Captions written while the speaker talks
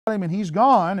him and he's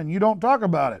gone and you don't talk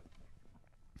about it.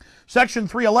 Section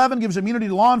 311 gives immunity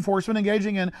to law enforcement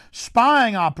engaging in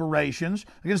spying operations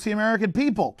against the American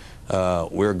people.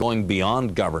 We're going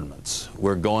beyond governments.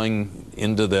 We're going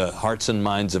into the hearts and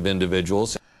minds of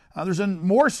individuals. There's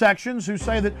more sections who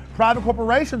say that private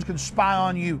corporations can spy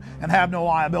on you and have no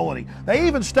liability. They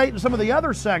even state in some of the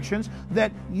other sections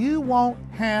that you won't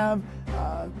have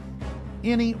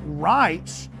any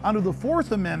rights under the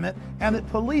Fourth Amendment, and that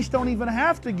police don't even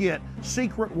have to get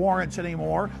secret warrants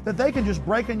anymore, that they can just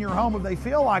break in your home if they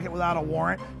feel like it without a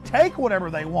warrant, take whatever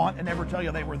they want and never tell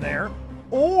you they were there,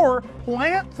 or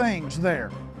plant things there.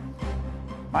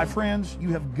 My friends, you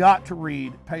have got to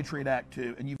read Patriot Act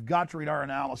 2, and you've got to read our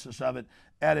analysis of it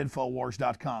at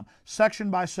Infowars.com. Section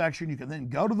by section, you can then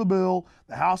go to the bill,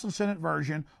 the House and Senate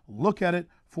version, look at it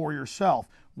for yourself.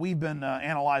 We've been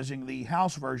analyzing the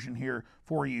House version here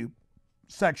for you,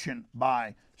 section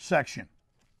by section.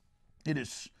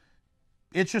 It's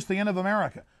just the end of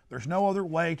America. There's no other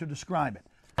way to describe it.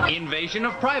 Invasion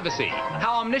of privacy.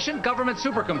 How omniscient government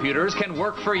supercomputers can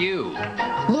work for you.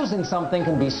 Losing something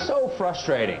can be so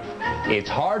frustrating. It's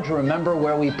hard to remember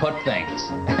where we put things.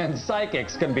 And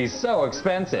psychics can be so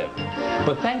expensive.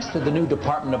 But thanks to the new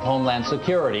Department of Homeland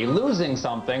Security, losing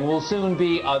something will soon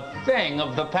be a thing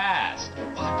of the past.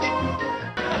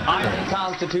 I'm the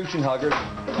Constitution Hugger.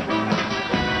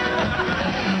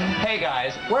 Hey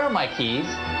guys, where are my keys?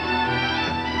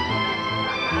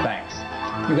 Thanks.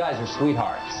 You guys are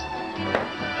sweethearts.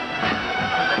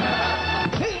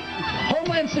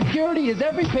 Homeland Security is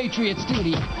every patriot's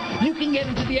duty. You can get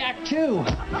into the act too.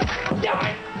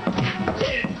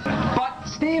 But,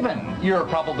 Stephen, you're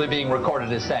probably being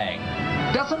recorded as saying,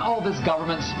 doesn't all this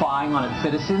government spying on its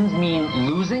citizens mean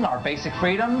losing our basic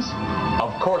freedoms?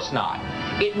 Of course not.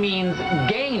 It means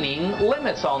gaining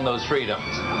limits on those freedoms.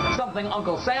 Something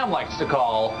Uncle Sam likes to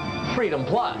call Freedom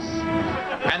Plus.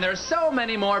 And there's so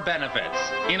many more benefits.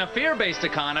 In a fear-based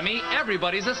economy,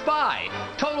 everybody's a spy.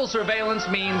 Total surveillance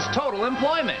means total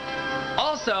employment.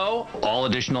 Also, all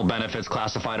additional benefits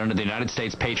classified under the United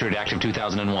States Patriot Act of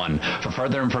 2001. For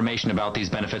further information about these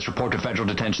benefits, report to federal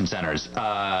detention centers.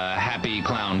 Happy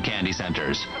clown candy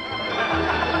centers.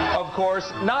 Of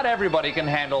course, not everybody can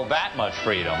handle that much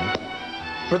freedom.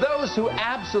 For those who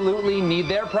absolutely need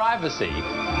their privacy,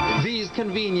 these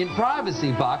convenient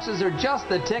privacy boxes are just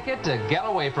the ticket to get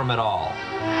away from it all.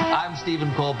 I'm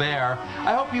Stephen Colbert.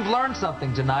 I hope you've learned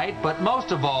something tonight, but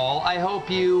most of all, I hope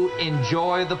you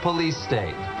enjoy the police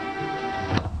state.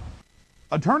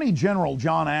 Attorney General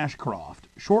John Ashcroft,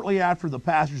 shortly after the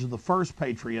passage of the first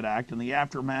Patriot Act in the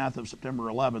aftermath of September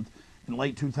 11th in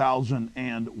late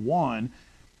 2001,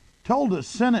 told a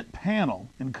Senate panel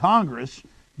in Congress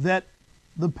that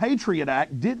the Patriot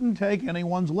Act didn't take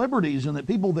anyone's liberties, and that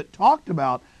people that talked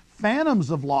about phantoms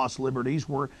of lost liberties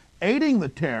were aiding the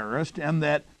terrorist, and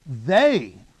that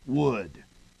they would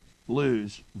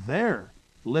lose their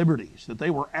liberties, that they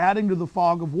were adding to the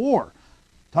fog of war.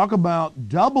 Talk about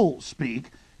double speak.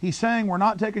 He's saying we're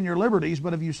not taking your liberties,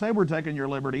 but if you say we're taking your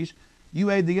liberties, you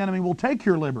aid the enemy, will take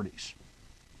your liberties.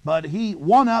 But he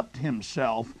one-upped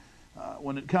himself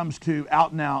when it comes to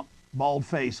out-and-out,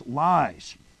 bald-faced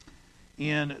lies.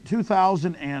 In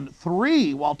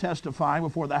 2003, while testifying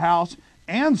before the House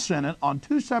and Senate on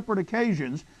two separate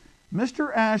occasions,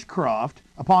 Mr. Ashcroft,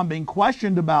 upon being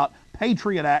questioned about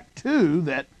Patriot Act 2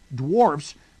 that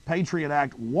dwarfs Patriot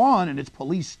Act 1 and its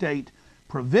police state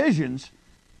provisions,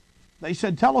 they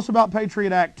said, tell us about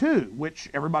Patriot Act 2, which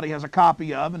everybody has a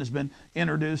copy of and has been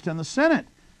introduced in the Senate.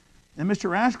 And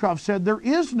Mr. Ashcroft said there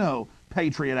is no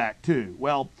Patriot Act 2.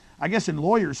 Well, I guess in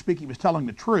lawyers speak, he was telling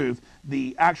the truth.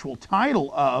 The actual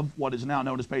title of what is now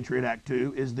known as Patriot Act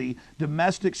 2 is the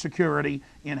Domestic Security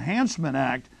Enhancement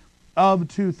Act of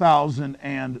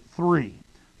 2003.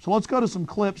 So let's go to some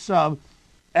clips of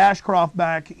Ashcroft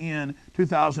back in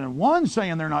 2001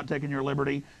 saying they're not taking your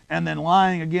liberty, and then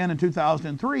lying again in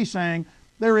 2003 saying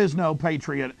there is no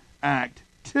Patriot Act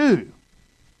 2.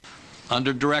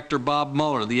 Under Director Bob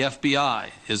Mueller, the FBI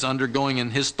is undergoing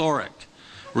an historic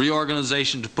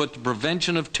reorganization to put the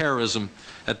prevention of terrorism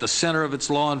at the center of its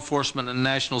law enforcement and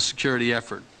national security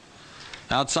effort.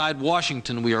 Outside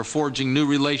Washington, we are forging new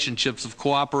relationships of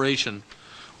cooperation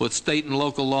with state and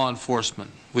local law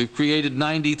enforcement. We've created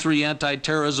 93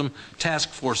 anti-terrorism task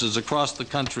forces across the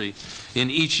country in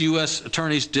each U.S.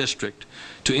 Attorney's District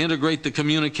to integrate the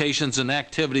communications and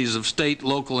activities of state,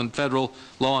 local, and federal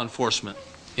law enforcement.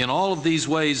 In all of these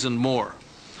ways and more,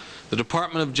 the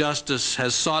Department of Justice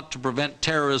has sought to prevent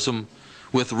terrorism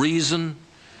with reason,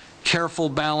 careful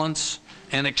balance,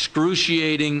 and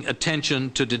excruciating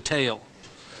attention to detail.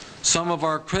 Some of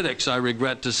our critics, I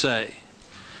regret to say,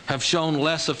 have shown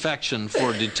less affection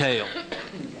for detail.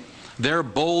 Their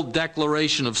bold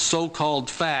declaration of so-called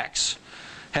facts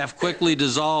have quickly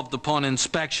dissolved upon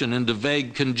inspection into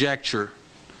vague conjecture.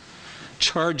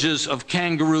 Charges of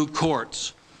kangaroo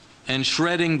courts and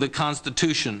shredding the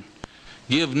Constitution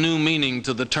give new meaning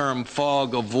to the term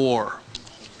fog of war.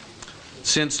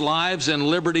 Since lives and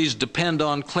liberties depend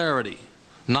on clarity,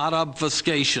 not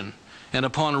obfuscation, and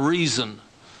upon reason,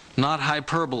 not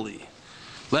hyperbole,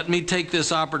 let me take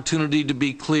this opportunity to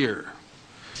be clear.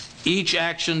 Each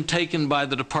action taken by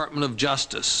the Department of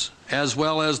Justice, as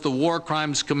well as the war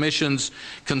crimes commissions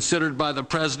considered by the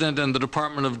President and the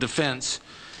Department of Defense,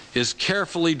 is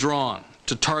carefully drawn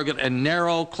to target a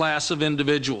narrow class of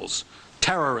individuals,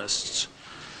 terrorists.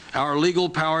 Our legal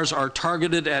powers are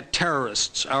targeted at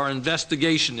terrorists. Our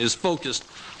investigation is focused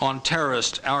on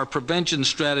terrorists. Our prevention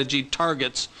strategy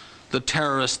targets the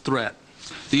terrorist threat.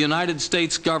 The United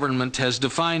States government has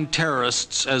defined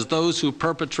terrorists as those who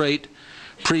perpetrate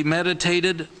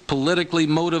premeditated, politically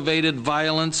motivated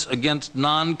violence against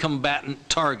non-combatant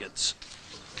targets.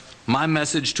 My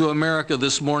message to America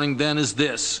this morning then is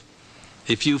this: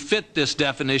 if you fit this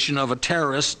definition of a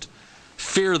terrorist,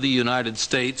 fear the United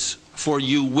States, for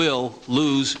you will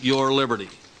lose your liberty.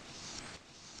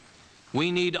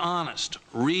 We need honest,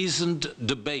 reasoned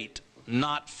debate,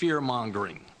 not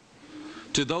fear-mongering.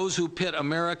 To those who pit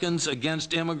Americans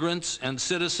against immigrants and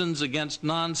citizens against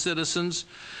non-citizens,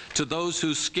 to those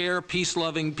who scare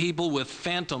peace-loving people with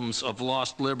phantoms of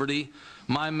lost liberty,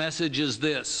 my message is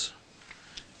this: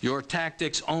 your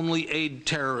tactics only aid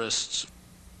terrorists.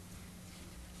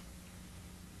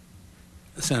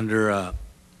 Senator,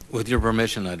 with your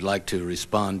permission, I'd like to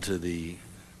respond to the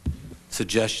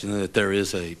suggestion that there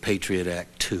is a Patriot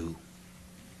Act 2.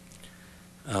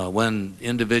 When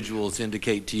individuals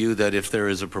indicate to you that if there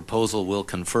is a proposal, we'll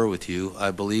confer with you,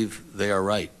 I believe they are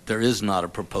right. There is not a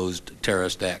proposed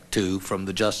Terrorist Act 2 from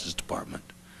the Justice Department.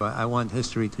 I want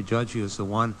history to judge you as the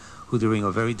one who, during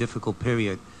a very difficult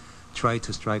period, tried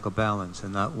to strike a balance,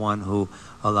 and not one who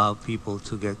allowed people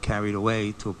to get carried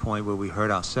away to a point where we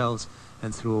hurt ourselves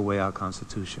and threw away our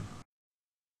Constitution.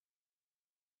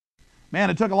 Man,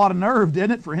 it took a lot of nerve,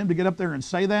 didn't it, for him to get up there and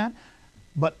say that?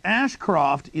 But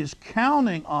Ashcroft is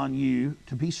counting on you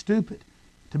to be stupid,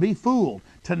 to be fooled,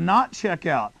 to not check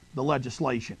out the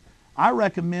legislation. I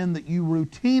recommend that you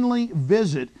routinely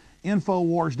visit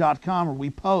Infowars.com, where we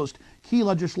post key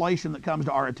legislation that comes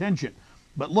to our attention.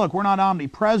 But look, we're not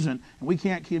omnipresent, and we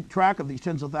can't keep track of these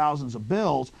tens of thousands of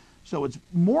bills, so it's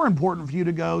more important for you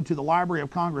to go to the Library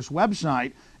of Congress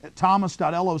website at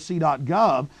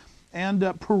thomas.loc.gov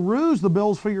and peruse the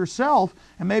bills for yourself,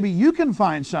 and maybe you can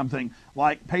find something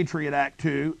like Patriot Act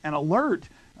 2 and alert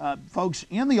folks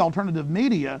in the alternative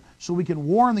media so we can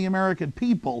warn the American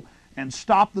people and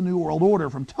stop the New World Order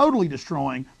from totally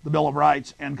destroying the Bill of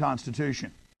Rights and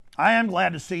Constitution. I am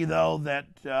glad to see, though, that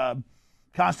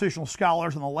constitutional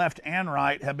scholars on the left and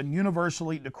right have been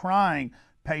universally decrying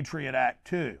Patriot Act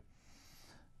 2,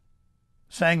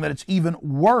 saying that it's even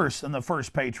worse than the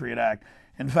first Patriot Act.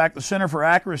 In fact, the Center for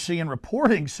Accuracy in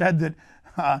Reporting said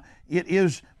that it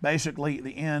is basically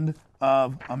the end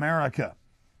of America.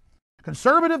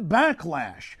 Conservative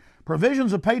backlash.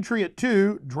 Provisions of Patriot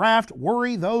 2 draft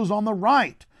worry those on the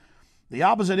right. The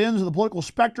opposite ends of the political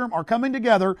spectrum are coming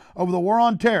together over the war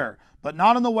on terror, but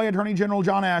not in the way Attorney General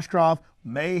John Ashcroft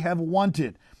may have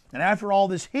wanted. And after all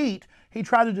this heat, he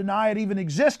tried to deny it even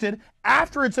existed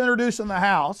after it's introduced in the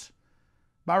House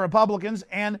by Republicans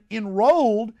and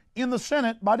enrolled in the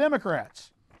Senate by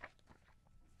Democrats.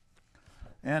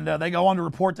 And they go on to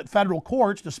report that federal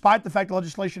courts, despite the fact the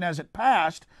legislation hasn't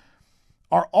passed,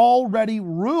 are already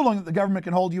ruling that the government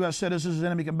can hold U.S. citizens as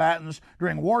enemy combatants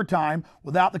during wartime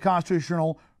without the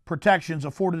constitutional protections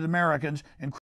afforded Americans,